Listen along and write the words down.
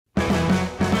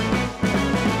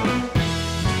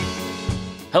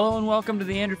Hello and welcome to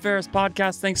the Andrew Ferris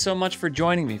Podcast. Thanks so much for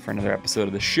joining me for another episode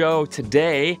of the show.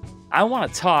 Today, I want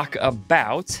to talk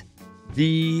about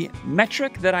the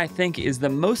metric that I think is the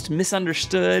most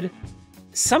misunderstood,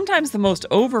 sometimes the most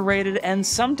overrated, and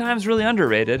sometimes really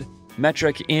underrated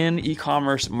metric in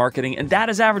e-commerce marketing, and that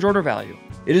is average order value.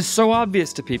 It is so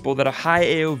obvious to people that a high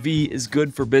AOV is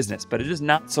good for business, but it is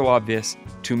not so obvious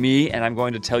to me, and I'm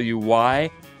going to tell you why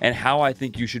and how I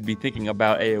think you should be thinking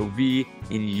about AOV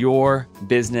in your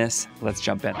business. Let's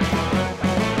jump in.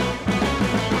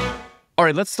 All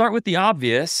right, let's start with the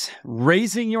obvious.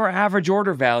 Raising your average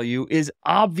order value is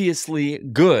obviously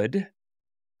good,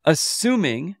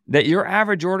 assuming that your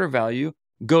average order value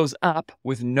goes up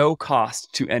with no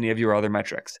cost to any of your other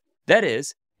metrics. That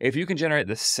is, if you can generate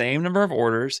the same number of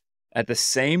orders at the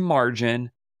same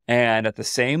margin and at the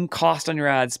same cost on your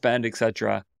ad spend,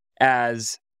 etc.,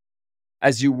 as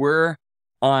you were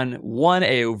on one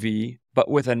AOV, but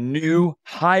with a new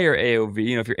higher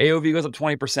AOV, if your AOV goes up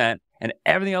 20% and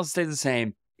everything else stays the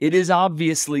same, it is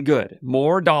obviously good.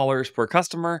 More dollars per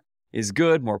customer is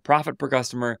good. More profit per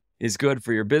customer is good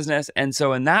for your business. And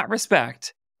so in that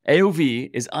respect,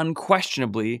 AOV is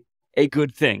unquestionably a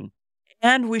good thing.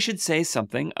 And we should say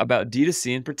something about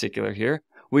D2C in particular here,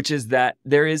 which is that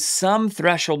there is some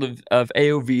threshold of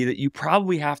AOV that you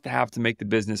probably have to make the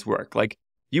business work. Like,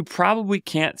 you probably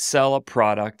can't sell a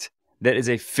product that is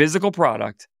a physical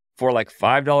product for like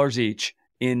 $5 each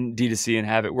in D2C and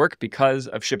have it work because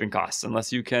of shipping costs.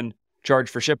 Unless you can charge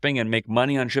for shipping and make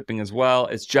money on shipping as well,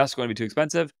 it's just going to be too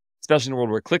expensive, especially in a world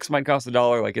where clicks might cost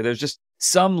 $1. Like, there's just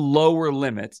some lower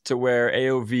limit to where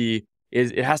AOV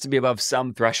it has to be above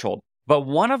some threshold. But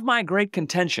one of my great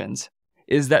contentions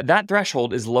is that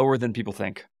threshold is lower than people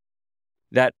think.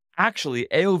 That actually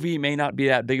AOV may not be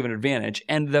that big of an advantage.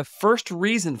 And the first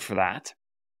reason for that,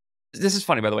 this is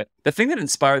funny, by the way, the thing that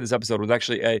inspired this episode was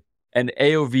actually an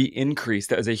AOV increase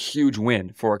that was a huge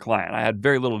win for a client. I had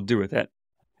very little to do with it.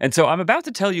 And so I'm about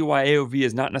to tell you why AOV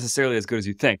is not necessarily as good as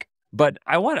you think. But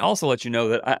I want to also let you know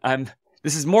that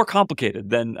this is more complicated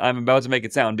than I'm about to make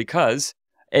it sound, because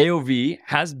AOV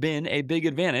has been a big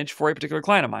advantage for a particular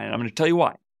client of mine, and I'm going to tell you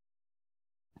why.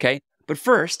 Okay? But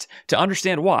first, to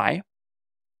understand why,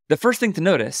 the first thing to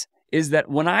notice is that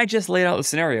when I just laid out the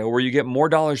scenario where you get more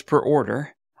dollars per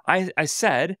order, I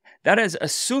said that is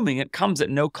assuming it comes at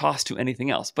no cost to anything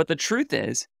else. But the truth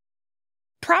is,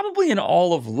 probably in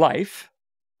all of life,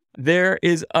 there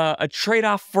is a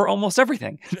trade-off for almost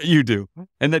everything that you do.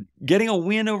 And that getting a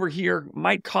win over here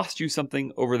might cost you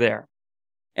something over there.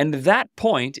 And that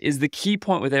point is the key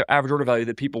point with average order value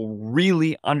that people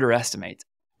really underestimate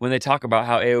when they talk about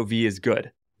how AOV is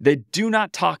good. They do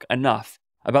not talk enough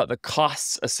about the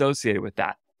costs associated with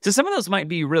that. So some of those might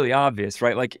be really obvious,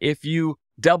 right? Like, if you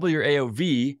double your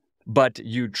AOV, but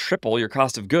you triple your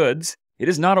cost of goods, it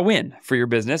is not a win for your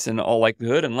business in all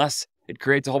likelihood, unless it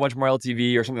creates a whole bunch more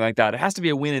LTV or something like that. It has to be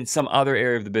a win in some other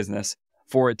area of the business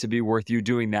for it to be worth you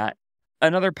doing that.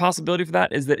 Another possibility for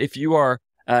that is that if you are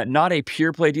not a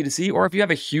pure play D2C, or if you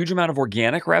have a huge amount of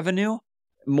organic revenue,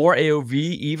 more AOV,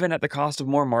 even at the cost of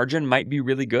more margin, might be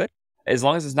really good, as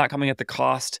long as it's not coming at the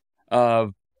cost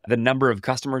of the number of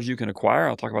customers you can acquire.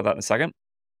 I'll talk about that in a second.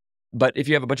 But if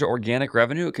you have a bunch of organic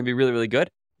revenue, it can be really, really good.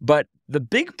 But the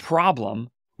big problem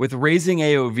with raising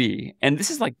AOV, and this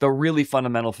is like the really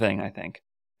fundamental thing, I think,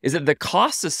 is that the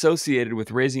costs associated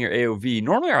with raising your AOV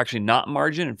normally are actually not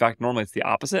margin. In fact, normally it's the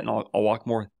opposite, and I'll walk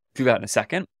more through that in a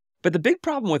second. But the big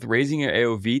problem with raising your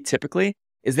AOV typically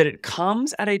is that it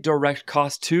comes at a direct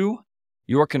cost to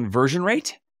your conversion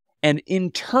rate, and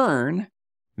in turn,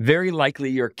 very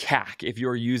likely your CAC if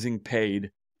you're using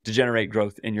paid to generate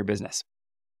growth in your business.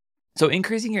 So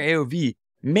increasing your AOV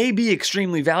may be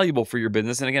extremely valuable for your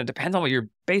business. And again, it depends on what your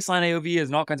baseline AOV is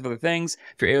and all kinds of other things.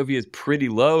 If your AOV is pretty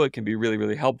low, it can be really,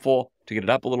 really helpful to get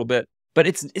it up a little bit. But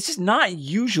it's just not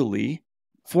usually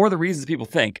for the reasons people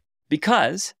think,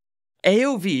 because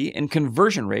AOV and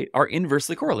conversion rate are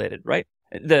inversely correlated, right?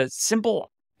 The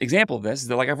simple example of this is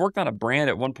that, like, I've worked on a brand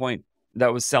at one point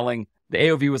that was selling, the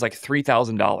AOV was like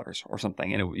 $3,000 or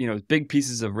something. And it was big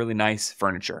pieces of really nice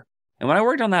furniture. And when I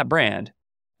worked on that brand,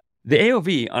 the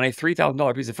AOV on a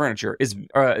 $3,000 piece of furniture is,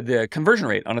 the conversion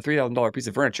rate on a $3,000 piece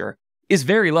of furniture is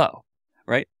very low,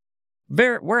 right?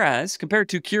 Whereas compared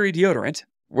to Curie deodorant,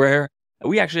 where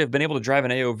we actually have been able to drive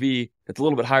an AOV that's a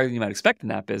little bit higher than you might expect in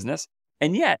that business.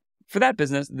 And yet, for that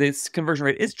business, this conversion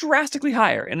rate is drastically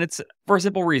higher. And it's for a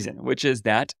simple reason, which is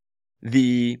that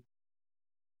the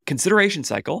consideration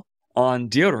cycle on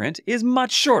deodorant is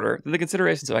much shorter than the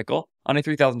consideration cycle on a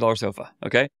 $3,000 sofa,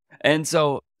 okay? And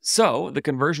so the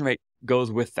conversion rate goes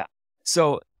with that.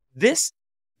 So this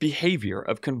behavior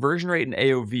of conversion rate and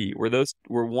AOV,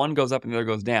 where one goes up and the other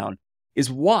goes down, is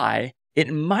why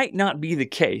it might not be the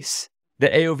case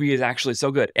that AOV is actually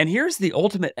so good. And here's the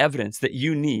ultimate evidence that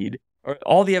you need, or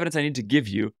all the evidence I need to give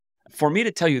you for me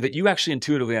to tell you that you actually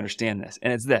intuitively understand this.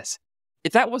 And it's this.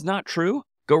 If that was not true,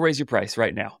 go raise your price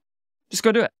right now. Just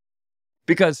go do it.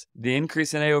 Because the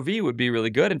increase in AOV would be really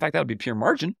good. In fact, that would be pure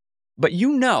margin. But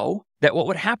you know that what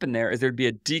would happen there is there'd be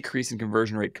a decrease in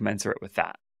conversion rate commensurate with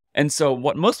that. And so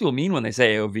what most people mean when they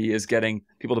say AOV is getting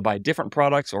people to buy different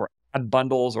products or add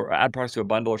bundles or add products to a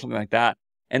bundle or something like that.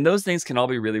 And those things can all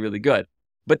be really, really good.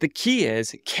 But the key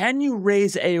is, can you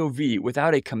raise AOV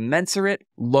without a commensurate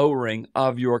lowering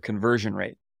of your conversion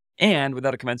rate and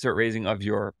without a commensurate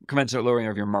lowering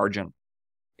of your margin?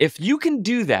 If you can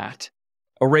do that,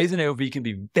 a raise in AOV can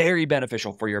be very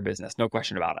beneficial for your business, no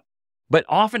question about it. But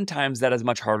oftentimes that is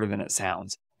much harder than it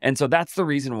sounds. And so that's the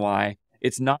reason why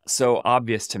it's not so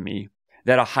obvious to me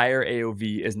that a higher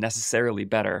AOV is necessarily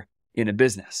better in a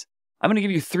business. I'm going to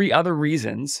give you 3 other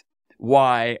reasons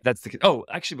why that's the case. Oh,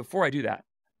 actually, before I do that,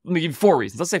 let me give you 4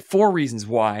 reasons. Let's say 4 reasons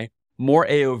why more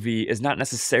AOV is not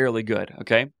necessarily good,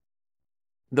 okay?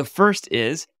 The first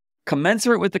is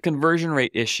commensurate with the conversion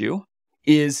rate issue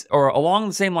or along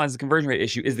the same lines as the conversion rate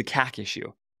issue is the CAC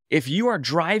issue. If you are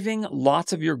driving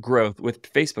lots of your growth with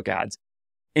Facebook ads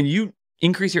and you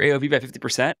increase your AOV by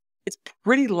 50%, it's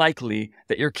pretty likely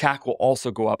that your CAC will also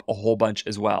go up a whole bunch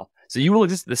as well. So you will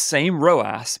exist at the same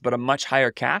ROAS, but a much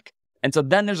higher CAC. And so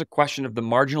then there's a question of the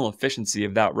marginal efficiency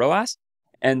of that ROAS.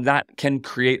 And that can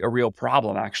create a real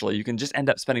problem, actually. You can just end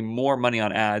up spending more money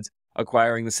on ads,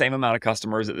 acquiring the same amount of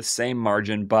customers at the same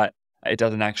margin, but it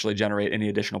doesn't actually generate any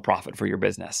additional profit for your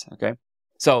business, okay?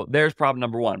 So there's problem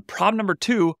number 1. Problem number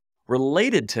 2,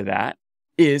 related to that,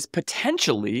 is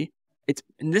potentially,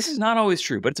 and this is not always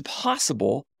true, but it's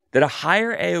possible that a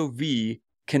higher AOV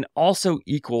can also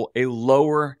equal a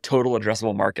lower total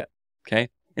addressable market, okay?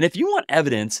 And if you want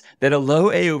evidence that a low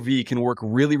AOV can work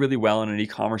really, really well in an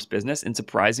e-commerce business in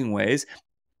surprising ways,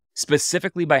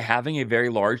 specifically by having a very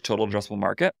large total addressable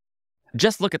market,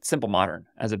 just look at Simple Modern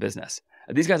as a business.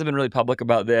 These guys have been really public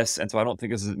about this, and so I don't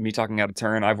think this is me talking out of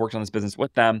turn. I've worked on this business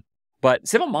with them, but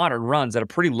Simple Modern runs at a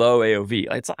pretty low AOV.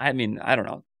 I don't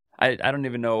know. I don't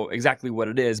even know exactly what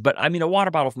it is, but I mean, a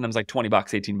water bottle from them is like $20,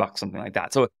 $18, something like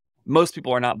that. So most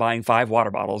people are not buying 5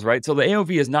 water bottles, right? So the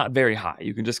AOV is not very high.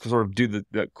 You can just sort of do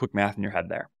the quick math in your head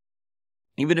there.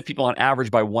 Even if people on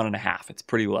average buy 1.5, it's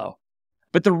pretty low.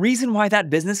 But the reason why that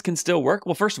business can still work,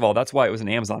 well, first of all, that's why it was an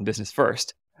Amazon business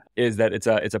first, is that it's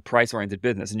a price-oriented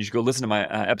business. And you should go listen to my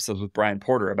episodes with Brian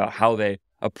Porter about how they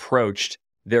approached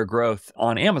their growth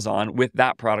on Amazon with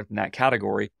that product in that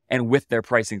category and with their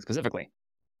pricing specifically.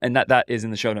 And that is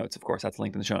in the show notes, of course. That's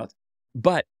linked in the show notes.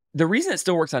 But the reason it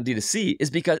still works on D2C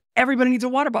is because everybody needs a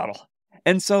water bottle.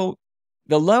 And so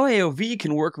the low AOV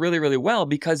can work really, really well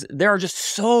because there are just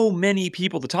so many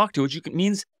people to talk to, which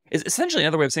means is essentially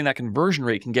another way of saying that conversion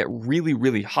rate can get really,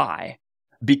 really high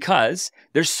because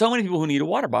there's so many people who need a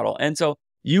water bottle. And so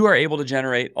you are able to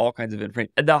generate all kinds of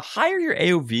information. The higher your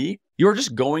AOV, you're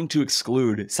just going to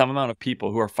exclude some amount of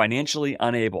people who are financially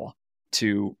unable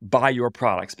to buy your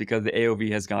products because the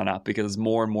AOV has gone up because it's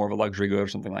more and more of a luxury good or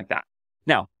something like that.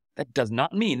 Now, that does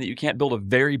not mean that you can't build a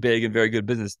very big and very good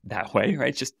business that way,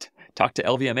 right? Just talk to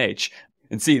LVMH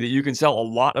and see that you can sell a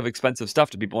lot of expensive stuff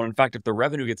to people. And in fact, if the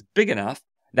revenue gets big enough,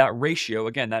 that ratio,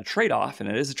 again, that trade-off, and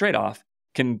it is a trade-off,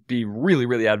 can be really,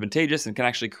 really advantageous and can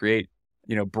actually create,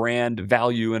 brand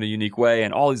value in a unique way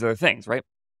and all these other things, right?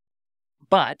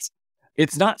 But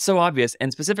it's not so obvious.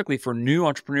 And specifically for new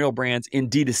entrepreneurial brands in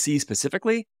D2C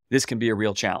specifically, this can be a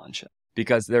real challenge.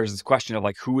 Because there's this question of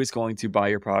who is going to buy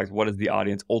your product? What is the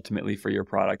audience ultimately for your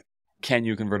product? Can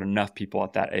you convert enough people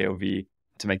at that AOV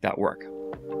to make that work?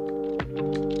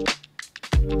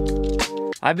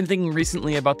 I've been thinking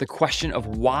recently about the question of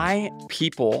why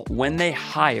people, when they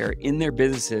hire in their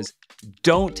businesses,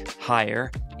 don't hire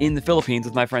in the Philippines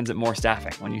with my friends at More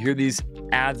Staffing. When you hear these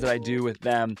ads that I do with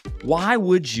them, why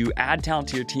would you add talent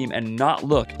to your team and not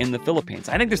look in the Philippines?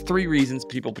 I think there's 3 reasons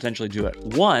people potentially do it.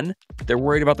 1, they're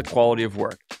worried about the quality of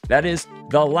work. That is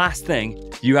the last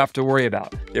thing you have to worry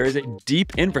about. There is a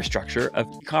deep infrastructure of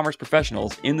e-commerce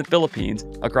professionals in the Philippines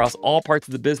across all parts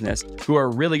of the business who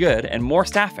are really good, and More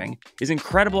Staffing is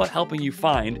incredible at helping you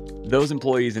find those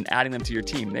employees and adding them to your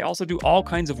team. They also do all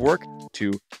kinds of work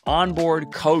to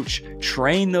onboard, coach,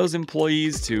 train those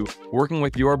employees to working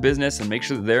with your business and make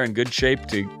sure that they're in good shape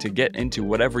to get into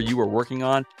whatever you are working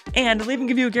on. And they'll even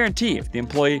give you a guarantee if the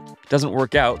employee doesn't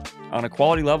work out on a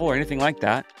quality level or anything like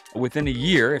that within a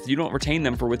year. If you don't retain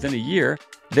them for within a year,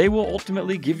 they will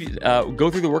ultimately give you go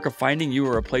through the work of finding you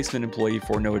a replacement employee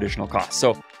for no additional cost.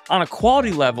 So on a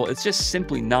quality level, it's just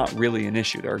simply not really an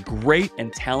issue. There are great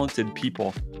and talented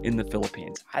people in the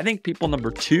Philippines. I think people number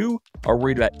 2 are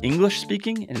worried about English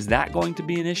speaking, and is that going to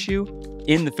be an issue?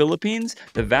 In the Philippines,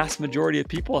 the vast majority of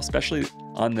people, especially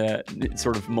on the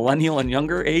sort of millennial and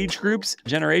younger age groups,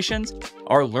 generations,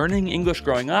 are learning English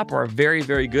growing up or are very,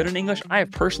 very good in English. I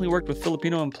have personally worked with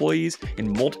Filipino employees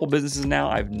in multiple businesses now.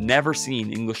 I've never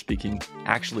seen English speaking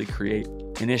actually create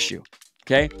an issue.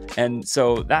 Okay. And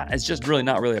so that is just really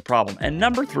not really a problem. And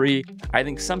number 3, I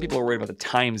think some people are worried about the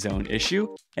time zone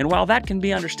issue. And while that can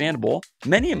be understandable,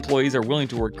 many employees are willing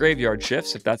to work graveyard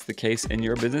shifts if that's the case in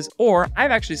your business. Or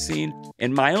I've actually seen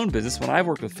in my own business when I've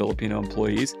worked with Filipino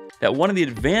employees that one of the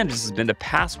advantages has been to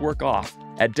pass work off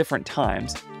at different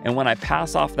times. And when I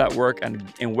pass off that work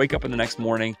and wake up in the next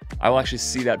morning, I will actually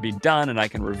see that be done and I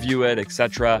can review it,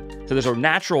 etc. So there's a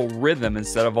natural rhythm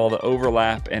instead of all the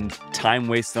overlap and time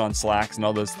wasted on Slacks and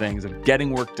all those things of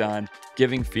getting work done,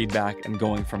 giving feedback, and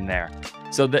going from there.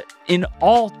 So that in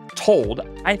all told,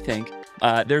 I think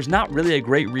there's not really a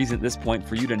great reason at this point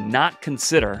for you to not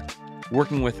consider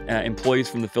working with employees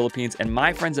from the Philippines. And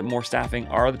my friends at More Staffing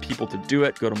are the people to do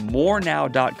it. Go to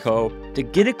morenow.co to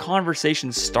get a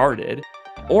conversation started.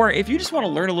 Or if you just want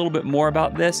to learn a little bit more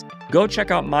about this, go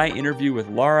check out my interview with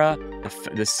Laura,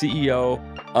 the CEO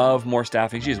of More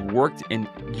Staffing. She's worked in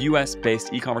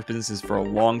US-based e-commerce businesses for a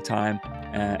long time.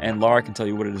 And Laura can tell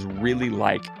you what it is really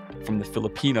like from the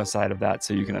Filipino side of that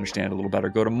so you can understand a little better.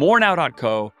 Go to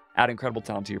morenow.co, add incredible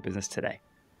talent to your business today.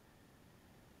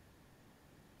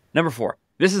 Number 4,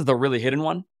 this is the really hidden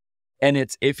one. And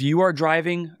it's if you are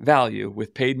driving value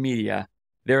with paid media,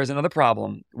 there is another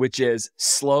problem, which is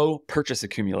slow purchase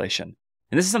accumulation.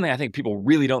 And this is something I think people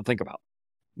really don't think about.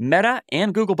 Meta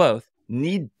and Google both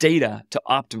need data to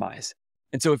optimize.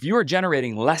 And so if you are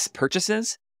generating less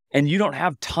purchases and you don't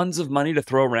have tons of money to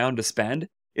throw around to spend,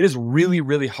 it is really,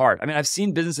 really hard. I mean, I've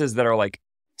seen businesses that are like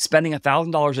spending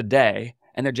 $1,000 a day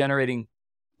and they're generating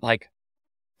like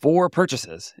 4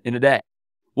 purchases in a day.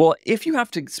 Well, if you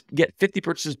have to get 50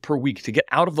 purchases per week to get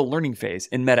out of the learning phase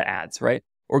in Meta ads, right?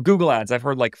 Or Google ads, I've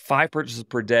heard like 5 purchases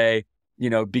per day,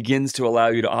 begins to allow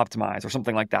you to optimize or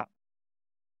something like that.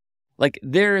 Like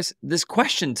there's this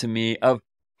question to me of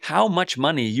how much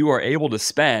money you are able to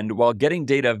spend while getting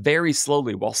data very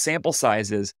slowly, while sample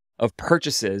sizes of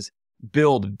purchases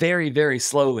build very, very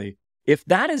slowly. If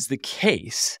that is the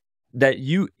case, that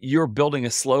you're building a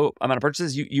slow amount of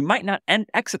purchases, you might not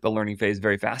exit the learning phase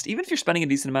very fast, even if you're spending a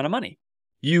decent amount of money.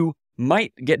 You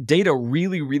might get data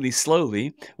really, really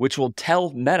slowly, which will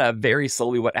tell Meta very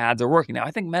slowly what ads are working. Now,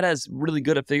 I think Meta is really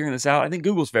good at figuring this out. I think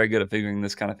Google's very good at figuring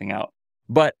this kind of thing out.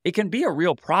 But it can be a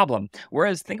real problem.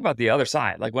 Whereas think about the other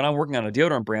side. Like when I'm working on a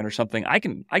deodorant brand or something, I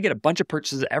get a bunch of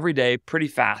purchases every day pretty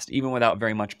fast, even without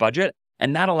very much budget.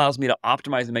 And that allows me to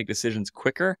optimize and make decisions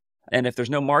quicker. And if there's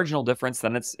no marginal difference,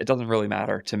 then it doesn't really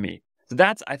matter to me. So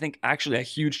that's, I think, actually a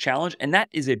huge challenge. And that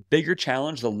is a bigger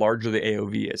challenge the larger the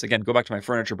AOV is. Again, go back to my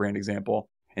furniture brand example.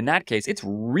 In that case, it's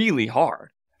really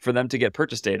hard for them to get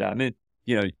purchase data. I mean,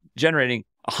 generating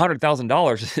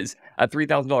 $100,000 is a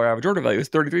 $3,000 average order value is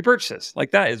 33 purchases.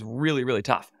 Like that is really, really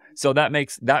tough. So that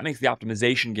makes the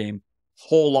optimization game a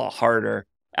whole lot harder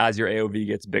as your AOV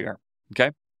gets bigger.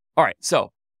 Okay. All right.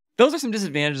 So those are some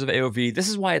disadvantages of AOV. This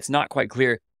is why it's not quite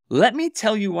clear. Let me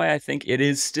tell you why I think it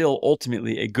is still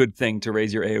ultimately a good thing to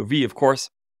raise your AOV, of course,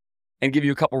 and give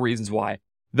you a couple reasons why.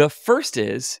 The first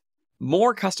is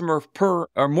more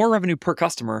revenue per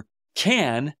customer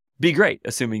can be great,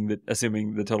 assuming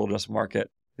the total addressable market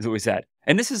is what we said.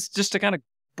 And this is just to kind of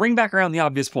bring back around the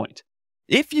obvious point.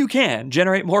 If you can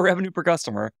generate more revenue per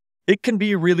customer, it can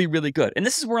be really, really good. And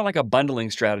this is where like a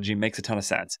bundling strategy makes a ton of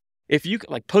sense. If you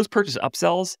like post-purchase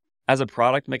upsells as a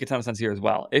product make a ton of sense here as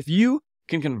well. If you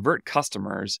can convert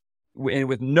customers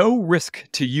with no risk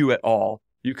to you at all,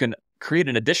 you can create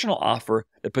an additional offer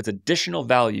that puts additional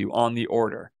value on the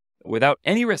order without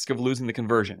any risk of losing the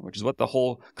conversion, which is what the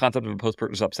whole concept of a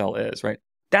post-purchase upsell is, right?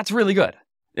 That's really good.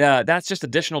 That's just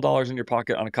additional dollars in your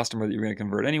pocket on a customer that you're going to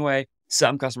convert anyway.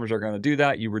 Some customers are going to do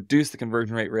that. You reduce the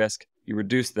conversion rate risk, you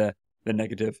reduce the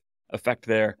negative effect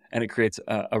there, and it creates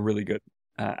a really good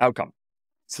outcome.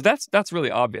 So that's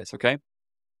really obvious, okay?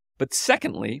 But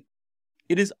secondly,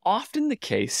 it is often the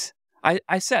case,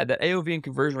 I said that AOV and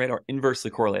conversion rate are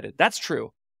inversely correlated. That's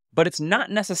true, but it's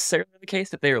not necessarily the case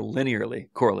that they are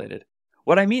linearly correlated.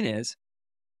 What I mean is,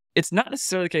 it's not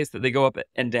necessarily the case that they go up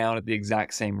and down at the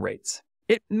exact same rates.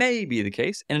 It may be the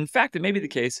case, and in fact, it may be the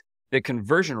case that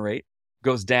conversion rate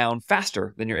goes down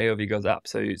faster than your AOV goes up.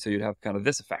 So you'd have kind of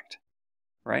this effect,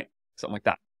 right? Something like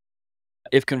that.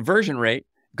 If conversion rate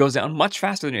goes down much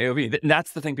faster than your AOV.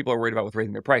 That's the thing people are worried about with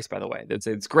raising their price, by the way. They'd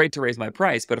say it's great to raise my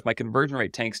price, but if my conversion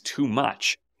rate tanks too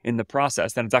much in the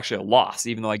process, then it's actually a loss,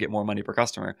 even though I get more money per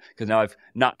customer, because now I've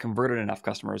not converted enough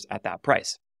customers at that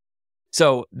price.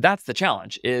 So that's the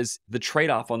challenge, is the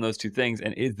trade-off on those two things,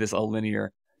 and is this a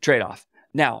linear trade-off?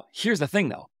 Now, here's the thing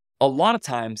though. A lot of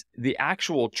times, the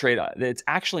actual trade-off, it's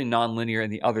actually nonlinear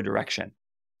in the other direction.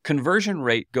 Conversion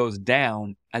rate goes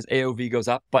down as AOV goes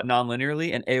up, but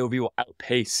non-linearly, and AOV will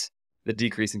outpace the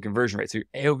decrease in conversion rate. So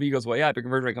your AOV goes way up, your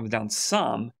conversion rate comes down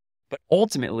some, but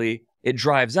ultimately it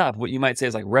drives up what you might say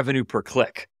is like revenue per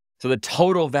click. So the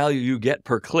total value you get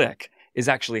per click is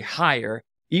actually higher,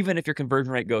 even if your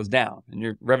conversion rate goes down. And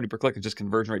your revenue per click is just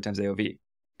conversion rate times AOV.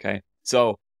 Okay.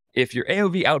 So if your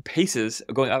AOV outpaces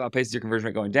your conversion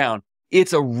rate going down,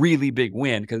 it's a really big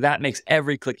win, because that makes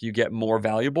every click you get more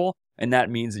valuable. And that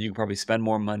means that you can probably spend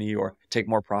more money or take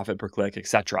more profit per click,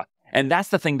 etc. And that's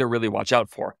the thing to really watch out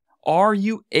for. Are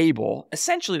you able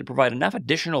essentially to provide enough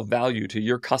additional value to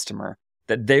your customer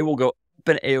that they will go up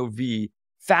in AOV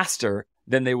faster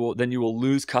than you will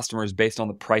lose customers based on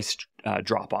the price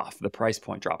drop off, the price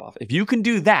point drop off? If you can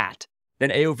do that, then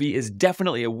AOV is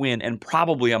definitely a win, and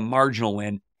probably a marginal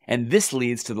win. And this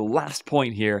leads to the last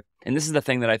point here. And this is the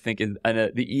thing that I think is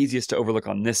the easiest to overlook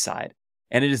on this side.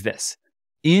 And it is this.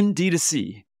 In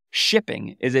D2C,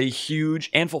 shipping is a huge,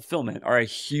 and fulfillment are a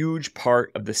huge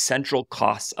part of the central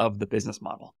costs of the business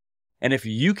model. And if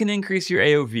you can increase your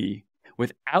AOV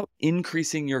without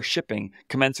increasing your shipping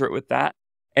commensurate with that,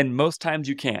 and most times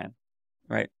you can,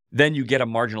 right? Then you get a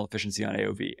marginal efficiency on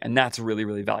AOV. And that's really,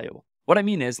 really valuable. What I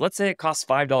mean is, let's say it costs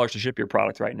 $5 to ship your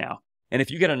product right now. And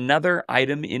if you get another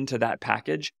item into that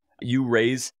package, you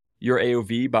raise your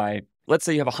AOV by, let's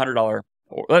say you have a $100,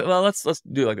 let's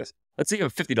do it like this. Let's say you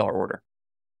have a $50 order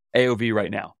AOV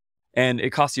right now, and it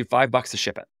costs you $5 to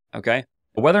ship it. Okay.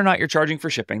 Whether or not you're charging for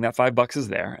shipping, that $5 is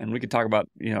there. And we could talk about,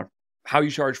 how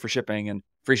you charge for shipping, and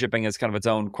free shipping is kind of its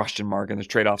own question mark. And there's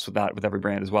trade-offs with that with every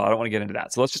brand as well. I don't want to get into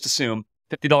that. So let's just assume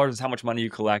 $50 is how much money you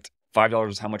collect. $5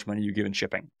 is how much money you give in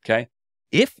shipping. Okay.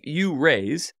 If you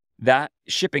raise that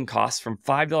shipping cost from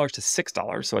 $5 to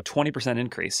 $6, so a 20%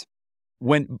 increase,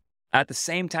 when at the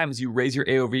same time as you raise your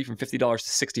AOV from $50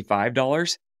 to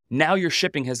 $65, now your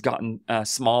shipping has gotten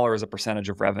smaller as a percentage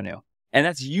of revenue. And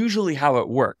that's usually how it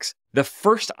works. The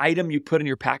first item you put in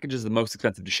your package is the most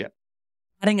expensive to ship.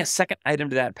 Adding a second item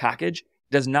to that package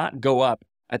does not go up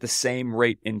at the same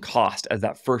rate in cost as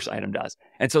that first item does.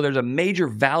 And so there's a major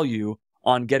value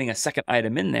on getting a second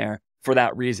item in there for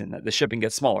that reason, that the shipping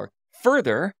gets smaller.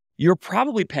 Further, you're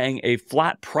probably paying a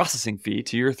flat processing fee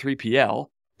to your 3PL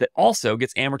that also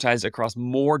gets amortized across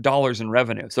more dollars in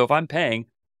revenue. So if I'm paying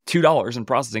 $2 in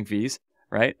processing fees,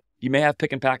 right? You may have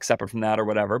pick and pack separate from that or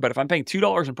whatever, but if I'm paying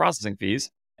 $2 in processing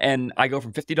fees and I go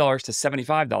from $50 to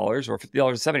 $75 or $50 to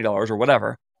 $70 or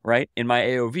whatever, right? In my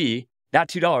AOV, that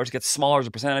 $2 gets smaller as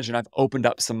a percentage, and I've opened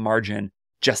up some margin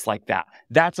just like that.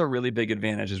 That's a really big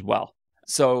advantage as well.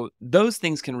 So those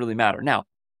things can really matter. Now,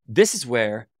 this is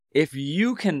where if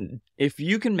you can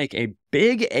make a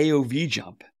big AOV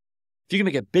jump,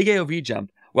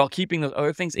 while keeping those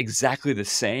other things exactly the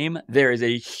same, there is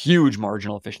a huge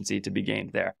marginal efficiency to be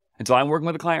gained there. And so I'm working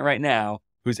with a client right now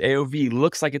whose AOV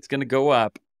looks like it's going to go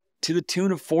up to the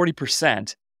tune of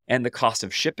 40%, and the cost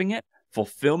of shipping it,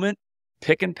 fulfillment,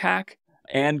 pick and pack,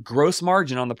 and gross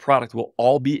margin on the product will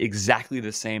all be exactly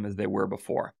the same as they were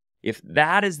before. If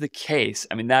that is the case,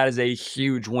 I mean, that is a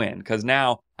huge win, because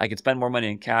now I can spend more money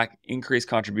in CAC, increase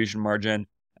contribution margin,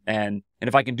 and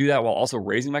if I can do that while also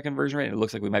raising my conversion rate, and it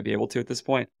looks like we might be able to at this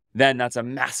point, then that's a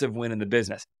massive win in the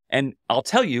business. And I'll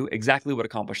tell you exactly what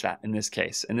accomplished that in this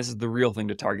case. And this is the real thing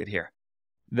to target here.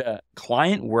 The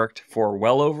client worked for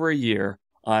well over a year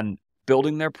on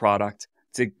building their product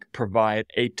to provide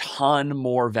a ton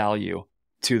more value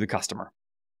to the customer,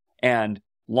 and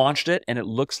launched it. And it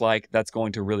looks like that's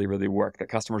going to really, really work, that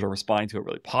customers are responding to it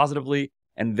really positively.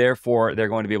 And therefore, they're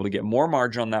going to be able to get more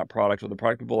margin on that product, or the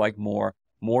product people like more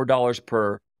dollars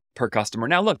per customer.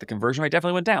 Now, look, the conversion rate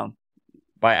definitely went down.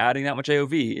 By adding that much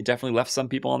AOV, it definitely left some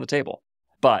people on the table.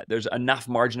 But there's enough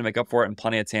margin to make up for it, and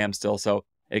plenty of TAM still, so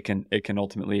it can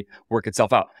ultimately work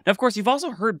itself out. Now, of course, you've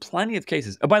also heard plenty of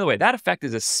cases. Oh, by the way, that effect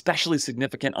is especially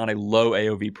significant on a low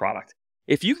AOV product.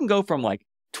 If you can go from like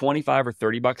 $25 or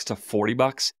 $30 to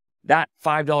 $40, that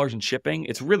 $5 in shipping,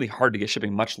 it's really hard to get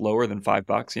shipping much lower than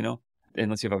 $5,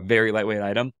 unless you have a very lightweight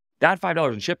item. That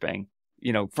 $5 in shipping,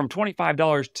 from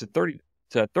 $25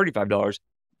 to $35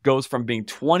 goes from being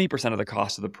 20% of the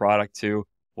cost of the product to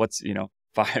what's,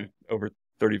 5 over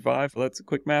 35. Let's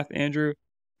quick math, Andrew.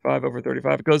 5 over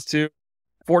 35. It goes to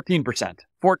 14%.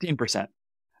 14%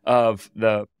 of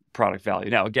the product value.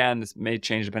 Now, again, this may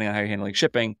change depending on how you're handling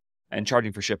shipping and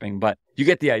charging for shipping, but you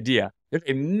get the idea. There's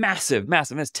a massive,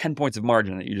 that's 10 points of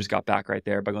margin that you just got back right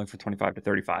there by going from 25 to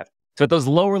 35. So at those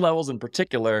lower levels in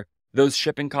particular, those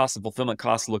shipping costs and fulfillment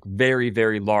costs look very,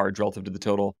 very large relative to the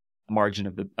total margin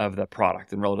of the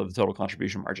product and relative to the total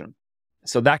contribution margin.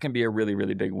 So that can be a really,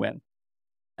 really big win.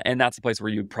 And that's the place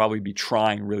where you'd probably be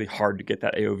trying really hard to get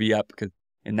that AOV up, because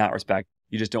in that respect,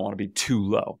 you just don't want to be too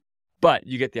low. But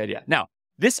you get the idea. Now,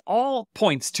 this all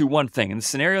points to one thing. In the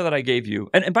scenario that I gave you,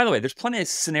 and by the way, there's plenty of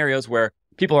scenarios where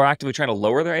people are actively trying to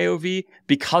lower their AOV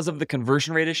because of the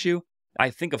conversion rate issue. I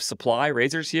think of supply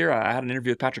razors here. I had an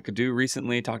interview with Patrick Cadu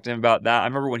recently, talked to him about that. I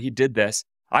remember when he did this,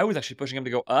 I was actually pushing him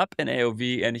to go up in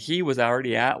AOV, and he was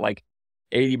already at like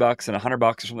 $80 and $100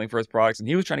 or something for his products, and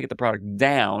he was trying to get the product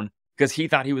down because he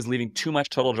thought he was leaving too much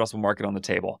total addressable market on the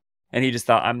table. And he just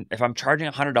thought, if I'm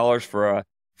charging $100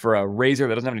 for a razor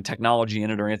that doesn't have any technology in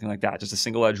it or anything like that, just a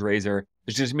single edge razor,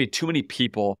 there's just gonna be too many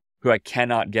people who I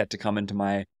cannot get to come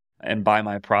into and buy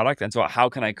my product. And so how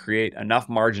can I create enough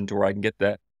margin to where I can get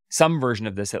some version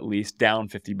of this at least down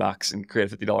 $50 and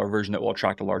create a $50 version that will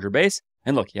attract a larger base?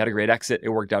 And look, he had a great exit. It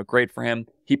worked out great for him.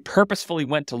 He purposefully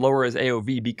went to lower his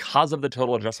AOV because of the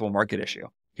total addressable market issue.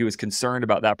 He was concerned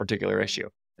about that particular issue.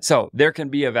 So there can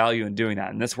be a value in doing that.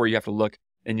 And that's where you have to look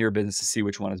in your business to see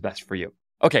which one is best for you.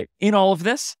 Okay, in all of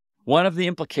this, one of the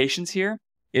implications here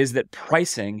is that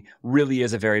pricing really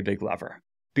is a very big lever.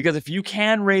 Because if you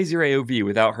can raise your AOV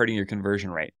without hurting your conversion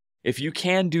rate, if you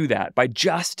can do that by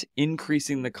just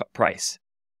increasing the price,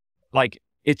 like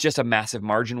it's just a massive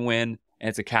margin win and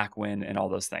it's a CAC win and all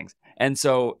those things. And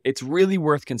so it's really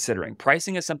worth considering.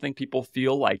 Pricing is something people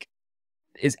feel like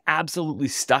is absolutely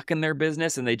stuck in their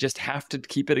business and they just have to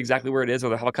keep it exactly where it is, or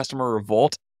they'll have a customer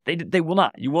revolt. They will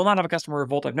not. You will not have a customer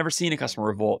revolt. I've never seen a customer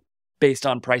revolt based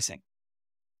on pricing.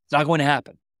 It's not going to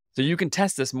happen. So you can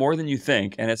test this more than you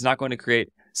think, and it's not going to create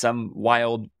some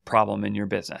wild problem in your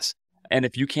business. And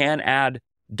if you can add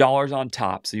dollars on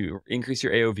top, so you increase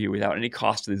your AOV without any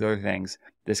cost to these other things,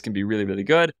 this can be really, really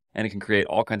good, and it can create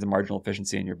all kinds of marginal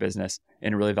efficiency in your business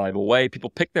in a really valuable way. People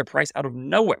pick their price out of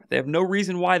nowhere. They have no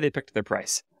reason why they picked their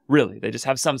price. Really, they just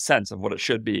have some sense of what it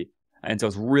should be. And so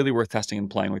it's really worth testing and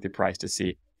playing with your price to see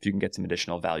if you can get some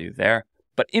additional value there.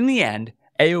 But in the end,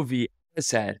 AOV, as I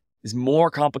said, is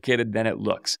more complicated than it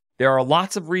looks. There are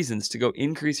lots of reasons to go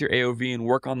increase your AOV and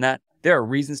work on that. There are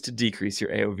reasons to decrease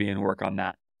your AOV and work on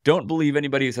that. Don't believe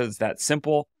anybody who says it's that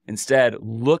simple. Instead,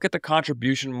 look at the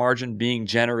contribution margin being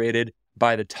generated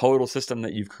by the total system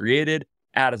that you've created.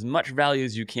 Add as much value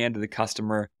as you can to the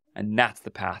customer, and that's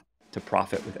the path to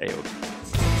profit with AOV.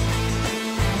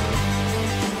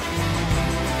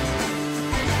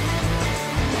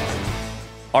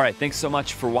 All right, thanks so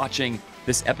much for watching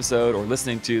this episode or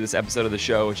listening to this episode of the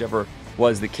show, whichever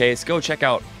was the case. Go check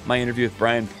out my interview with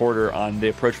Brian Porter on the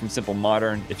approach from Simple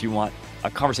Modern if you want a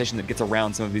conversation that gets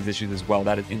around some of these issues as well.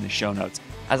 That is in the show notes.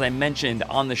 As I mentioned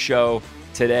on the show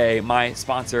today, my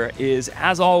sponsor is,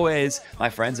 as always, my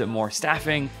friends at More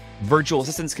Staffing. Virtual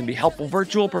assistants can be helpful.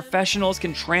 Virtual professionals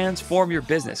can transform your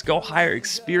business. Go hire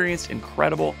experienced,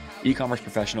 incredible e-commerce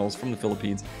professionals from the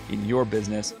Philippines in your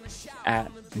business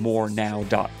at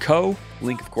morenow.co.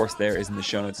 Link, of course, there is in the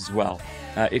show notes as well.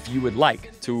 If you would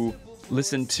like to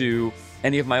listen to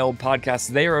any of my old podcasts,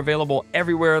 they are available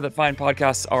everywhere that fine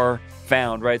podcasts are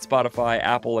found, right? Spotify,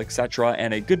 Apple, etc.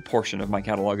 And a good portion of my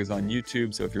catalog is on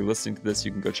YouTube. So if you're listening to this,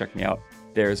 you can go check me out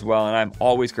there as well. And I'm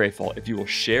always grateful if you will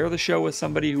share the show with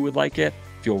somebody who would like it,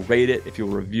 if you'll rate it, if you'll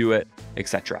review it,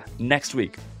 etc. Next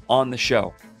week on the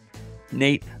show,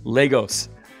 Nate Lagos,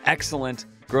 excellent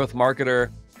growth marketer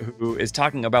who is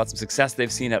talking about some success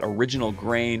they've seen at Original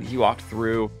Grain. He walked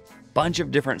through a bunch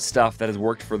of different stuff that has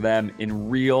worked for them in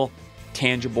real,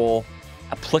 tangible,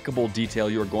 applicable detail.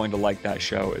 You are going to like that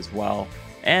show as well.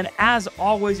 And as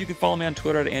always, you can follow me on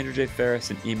Twitter at Andrew J.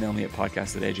 Ferris and email me at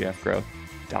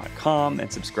podcast@ajfgrowth.com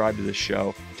and subscribe to this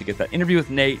show to get that interview with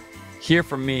Nate, hear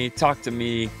from me, talk to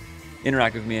me,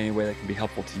 interact with me in any way that can be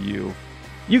helpful to you.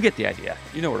 You get the idea.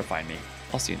 You know where to find me.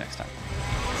 I'll see you next time.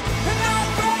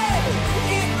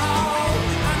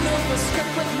 The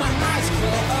script with my eyes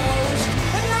closed.